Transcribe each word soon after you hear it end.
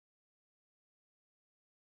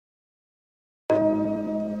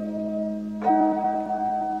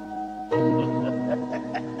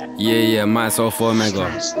Yeah, myself for Omega.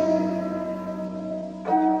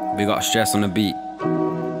 We got stress on the beat.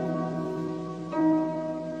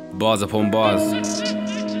 Bars upon bars.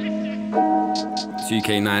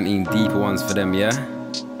 2K19, deeper ones for them, yeah?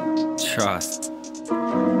 Trust.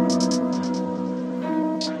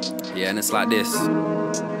 Yeah, and it's like this.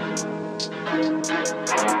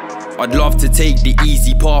 I'd love to take the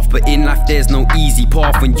easy path, but in life there's no easy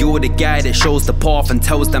path. When you're the guy that shows the path and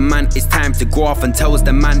tells the man it's time to graft and tells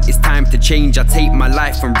the man it's time to change, I take my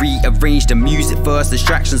life and rearrange. The music first,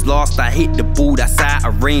 distractions last. I hit the ball that's out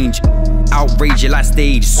of range. Outrage like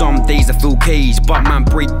stage, some days I feel caged, but man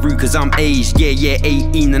break through cause I'm aged. Yeah,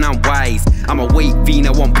 18 and I'm wise. I'm awake, fiend,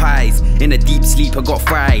 I want pies. In a deep sleep I got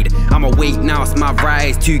fried. I'm awake now, it's my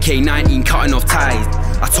rise. 2K19 cutting off ties.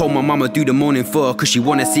 I told my mama do the morning for her cause she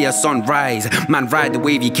wanna see her son rise. Man ride the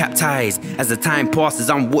wave, you cap ties. As the time passes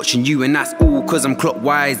I'm watching you and that's all cause I'm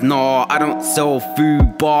clockwise. Nah, I don't sell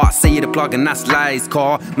food, bar, say the plug and that's lies.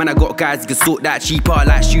 Car, man I got guys who can sort that cheaper,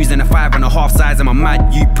 like shoes in a 5.5 size. I'm a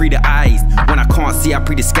mad, you pre the eyes. When I can't see I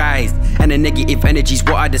pre disguised. And the negative energy's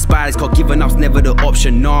what I despise, cause giving up's never the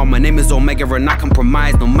option. Nah, my name is Omega and I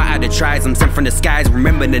compromise. No matter the tries, I'm sent from the skies.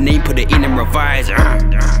 Remember the name, put it in and revise.